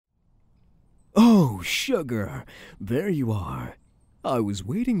Oh, sugar, there you are. I was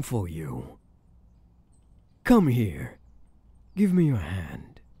waiting for you. Come here. Give me your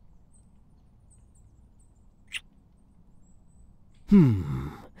hand.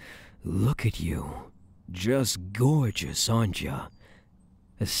 Look at you. Just gorgeous, aren't ya?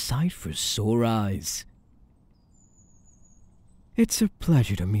 A sight for sore eyes. It's a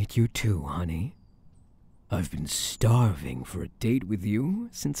pleasure to meet you too, honey. I've been starving for a date with you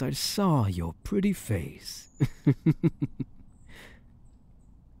since I saw your pretty face.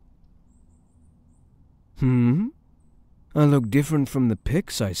 I look different from the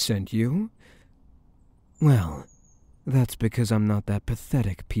pics I sent you. Well, that's because I'm not that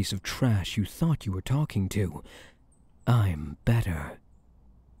pathetic piece of trash you thought you were talking to. I'm better.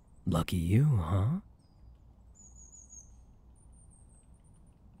 Lucky you, huh?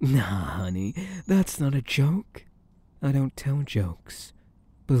 Nah, honey, that's not a joke. I don't tell jokes.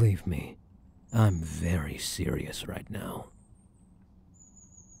 Believe me, I'm very serious right now.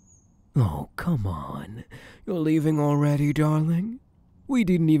 Oh, come on. You're leaving already, darling? We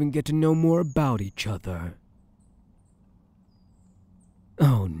didn't even get to know more about each other.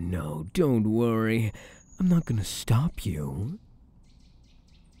 Oh, no, don't worry. I'm not gonna stop you.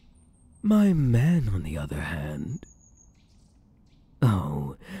 My man, on the other hand.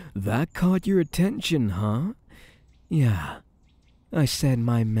 Oh, that caught your attention, huh? Yeah, I said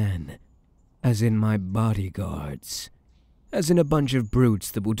my men, as in my bodyguards. As in a bunch of brutes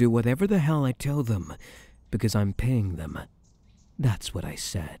that will do whatever the hell I tell them, because I'm paying them. That's what I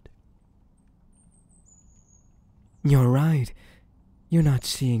said. You're right. You're not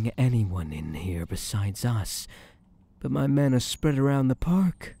seeing anyone in here besides us, but my men are spread around the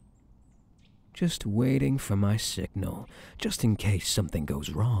park. Just waiting for my signal, just in case something goes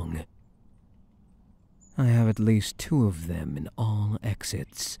wrong. I have at least 2 of them in all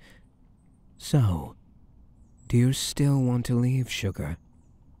exits. So, do you still want to leave, sugar?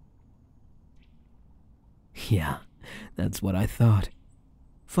 Yeah, that's what I thought.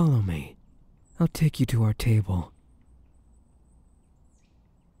 Follow me. I'll take you to our table.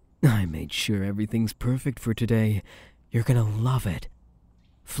 I made sure everything's perfect for today. You're gonna love it.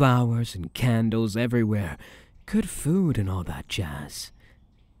 Flowers and candles everywhere. Good food and all that jazz.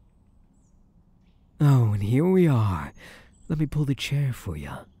 Oh, and here we are. Let me pull the chair for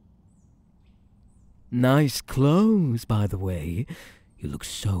you. Nice clothes, by the way. You look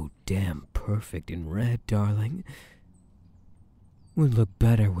so damn perfect in red, darling. Would look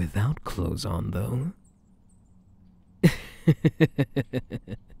better without clothes on, though.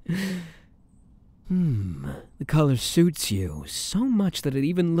 The color suits you so much that it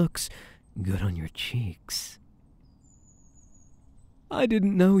even looks good on your cheeks. I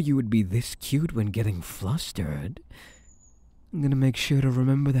didn't know you would be this cute when getting flustered. I'm gonna make sure to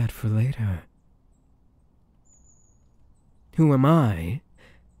remember that for later. Who am I?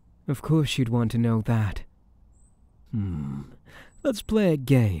 Of course you'd want to know that. Let's play a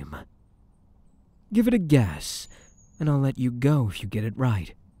game. Give it a guess, and I'll let you go if you get it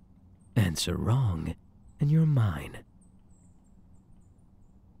right. Answer wrong, and you're mine.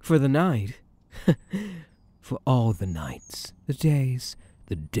 For the night? For all the nights, the days,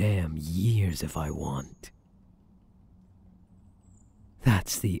 the damn years if I want.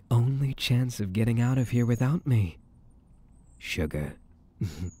 That's the only chance of getting out of here without me. Sugar.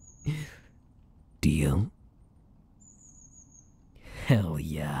 Deal? Hell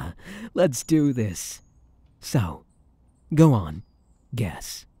yeah. Let's do this. So, go on.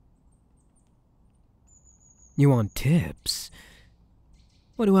 Guess. You want tips?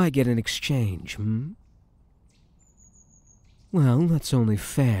 What do I get in exchange, Well, that's only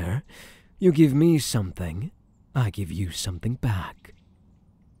fair. You give me something, I give you something back.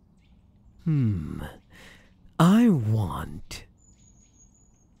 I want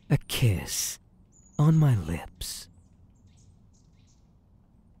a kiss on my lips.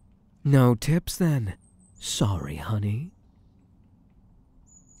 No tips, then. Sorry, honey.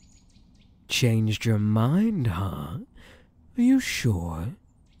 Changed your mind, huh? Are you sure?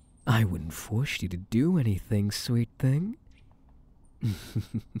 I wouldn't force you to do anything, sweet thing.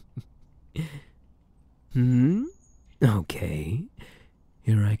 Okay.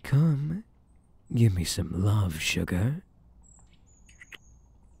 Here I come. Give me some love, sugar.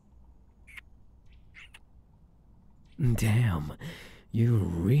 Damn, you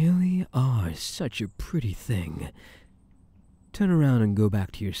really are such a pretty thing. Turn around and go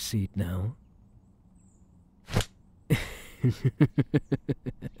back to your seat now.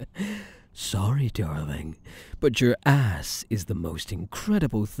 Sorry, darling, but your ass is the most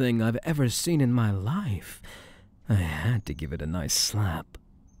incredible thing I've ever seen in my life. I had to give it a nice slap.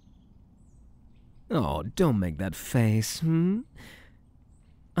 Oh, don't make that face, I'm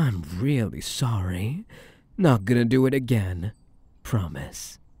really sorry. Not gonna do it again.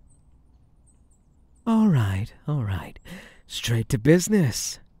 Promise. All right. Straight to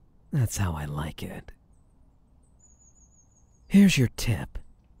business. That's how I like it. Here's your tip.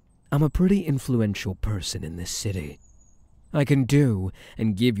 I'm a pretty influential person in this city. I can do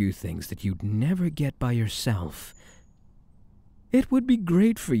and give you things that you'd never get by yourself. It would be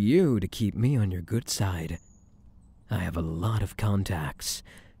great for you to keep me on your good side. I have a lot of contacts.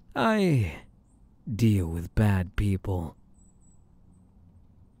 I deal with bad people.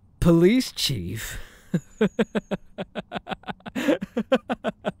 Police chief?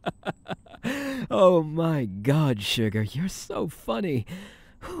 Oh my God, Sugar, you're so funny.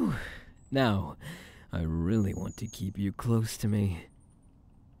 Whew. Now, I really want to keep you close to me.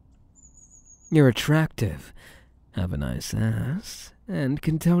 You're attractive, have a nice ass, and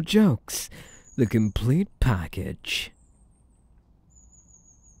can tell jokes. The complete package.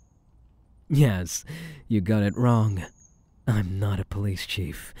 Yes, you got it wrong. I'm not a police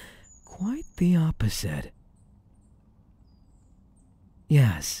chief. Quite the opposite.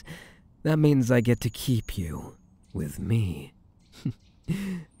 Yes, that means I get to keep you with me.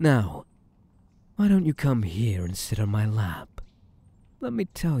 Now, why don't you come here and sit on my lap? Let me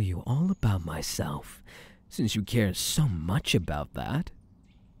tell you all about myself, since you care so much about that.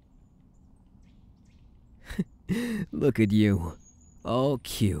 Look at you, all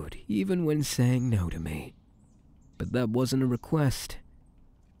cute, even when saying no to me. But that wasn't a request.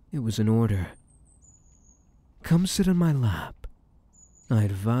 It was an order. Come sit on my lap. I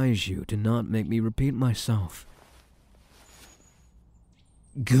advise you to not make me repeat myself.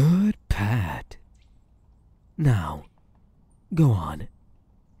 Good pet. Now, go on.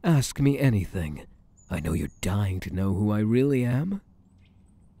 Ask me anything. I know you're dying to know who I really am.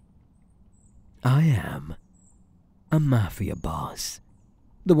 I am a mafia boss.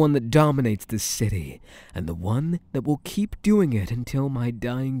 The one that dominates this city, and the one that will keep doing it until my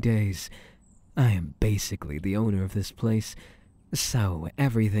dying days. I am basically the owner of this place, so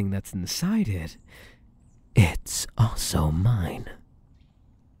everything that's inside it, it's also mine.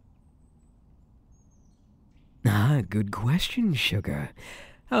 Ah, good question, Sugar.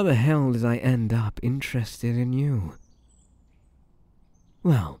 How the hell did I end up interested in you?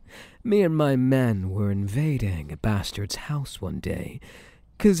 Well, me and my men were invading a bastard's house one day,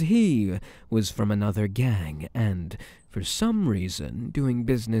 'cause he was from another gang and, for some reason, doing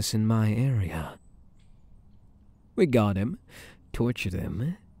business in my area. We got him, tortured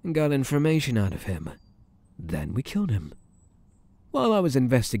him, and got information out of him. Then we killed him. While I was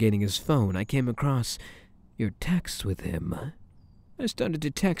investigating his phone, I came across your texts with him. I started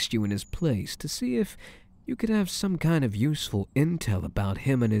to text you in his place to see if you could have some kind of useful intel about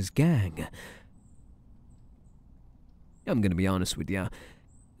him and his gang. I'm gonna be honest with ya.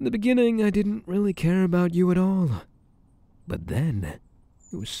 In the beginning, I didn't really care about you at all. But then,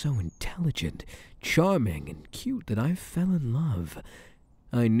 you were so intelligent, charming, and cute that I fell in love.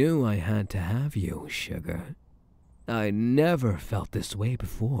 I knew I had to have you, Sugar. I never felt this way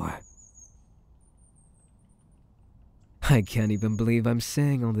before. I can't even believe I'm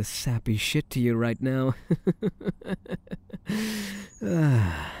saying all this sappy shit to you right now.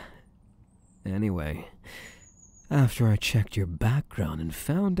 Anyway, after I checked your background and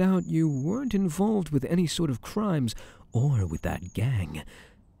found out you weren't involved with any sort of crimes or with that gang,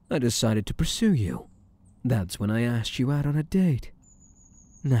 I decided to pursue you. That's when I asked you out on a date.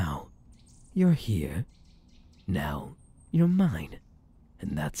 Now, you're here. Now, you're mine.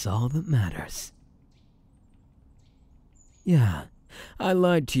 And that's all that matters. Yeah, I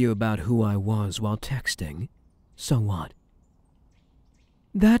lied to you about who I was while texting. So what?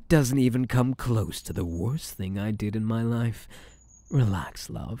 That doesn't even come close to the worst thing I did in my life. Relax,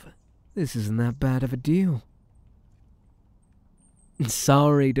 love. This isn't that bad of a deal.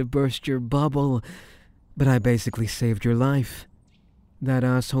 Sorry to burst your bubble, but I basically saved your life. That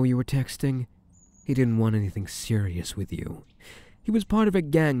asshole you were texting, he didn't want anything serious with you. He was part of a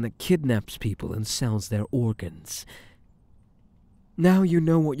gang that kidnaps people and sells their organs. Now you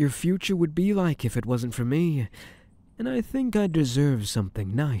know what your future would be like if it wasn't for me, and I think I deserve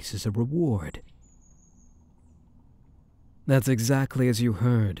something nice as a reward. That's exactly as you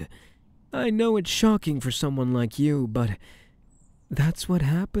heard. I know it's shocking for someone like you, but that's what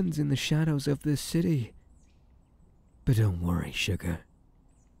happens in the shadows of this city. But don't worry, Sugar.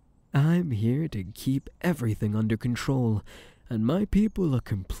 I'm here to keep everything under control, and my people are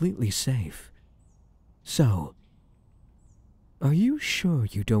completely safe. So, are you sure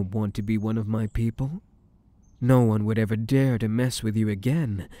you don't want to be one of my people? No one would ever dare to mess with you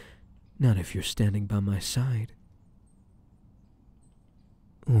again. Not if you're standing by my side.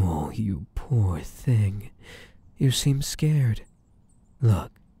 Oh, you poor thing. You seem scared.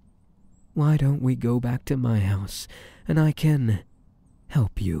 Look, why don't we go back to my house, and I can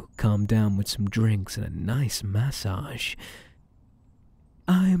help you calm down with some drinks and a nice massage.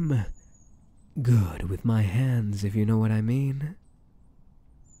 I'm good with my hands, if you know what I mean.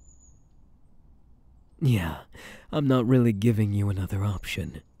 Yeah, I'm not really giving you another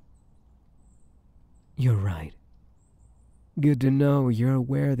option. You're right. Good to know you're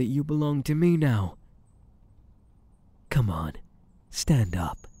aware that you belong to me now. Come on, stand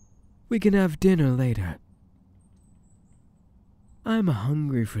up. We can have dinner later. I'm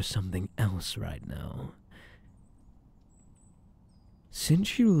hungry for something else right now.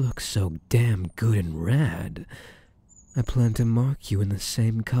 Since you look so damn good and rad, I plan to mark you in the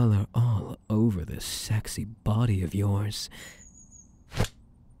same color all over this sexy body of yours.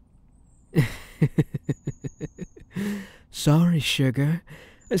 Sorry, sugar.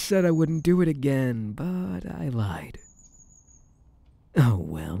 I said I wouldn't do it again, but I lied. Oh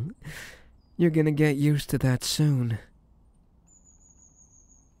well, you're gonna get used to that soon.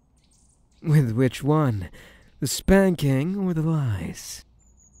 With which one? The spanking or the lies?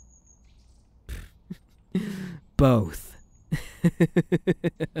 Both.